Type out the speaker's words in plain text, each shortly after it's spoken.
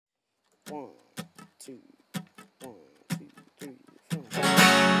1, 2, 1, 2, 3, 4.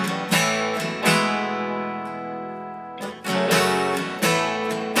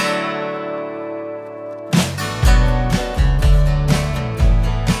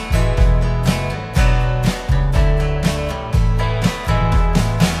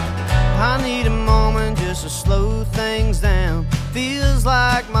 I need a moment just to slow things down. Feels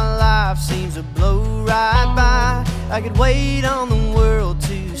like my life seems to blow right by. I could wait on the world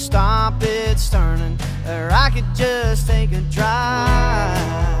to stop its turning, or I could just take a drive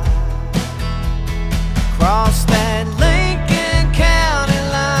across that Lincoln County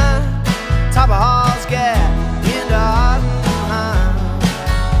line, top of Hall's Gap into Ardenheim,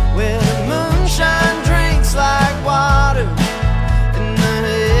 where the moonshine drinks like water and the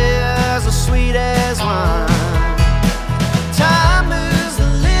air's as sweet as wine. Time moves a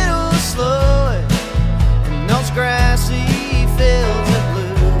little slower and those grassy fields are blue.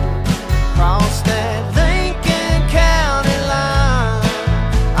 Across that Lincoln County line,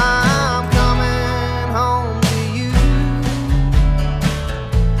 I'm coming home to you.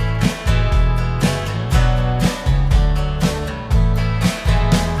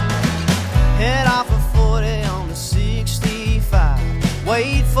 Head off of 40 on the 65.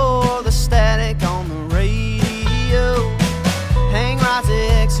 Wait for the static on the radio. Hang right to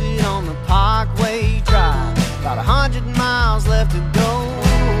exit on the Parkway Drive. About 100 miles left to go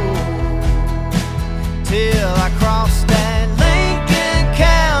till I cross that Lincoln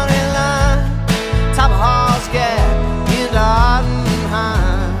County line, top of Hall's Gap into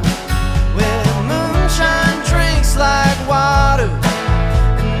Ardenheim, where the moonshine drinks like water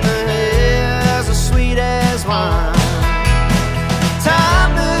and the air's as sweet as wine.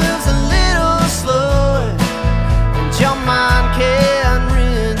 Time moves a little slower and your mind can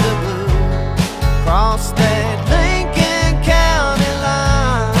read the blue. Cross that Lincoln County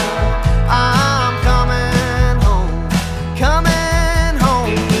line, I'm coming home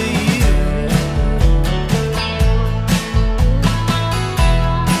to you.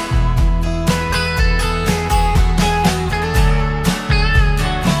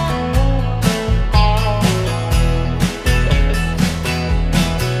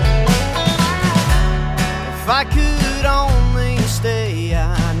 If I could only stay,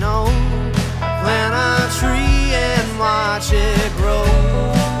 I know, plant a tree and watch it grow.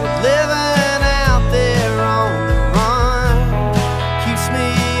 But living out there on the run keeps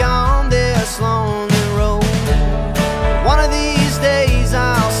me on this lonely road. One of these days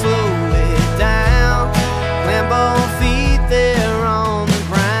I'll slow it down, plant both feet there on the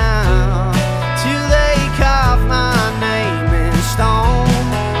ground, till they carve my name in stone,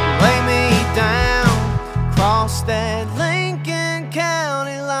 lay me down, cross that Lincoln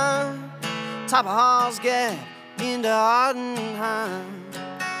County line, top of Hall's Gap into Ardenheim,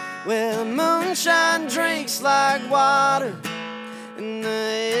 where the moonshine drinks like water and the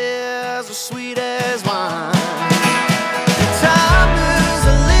air's as sweet as wine.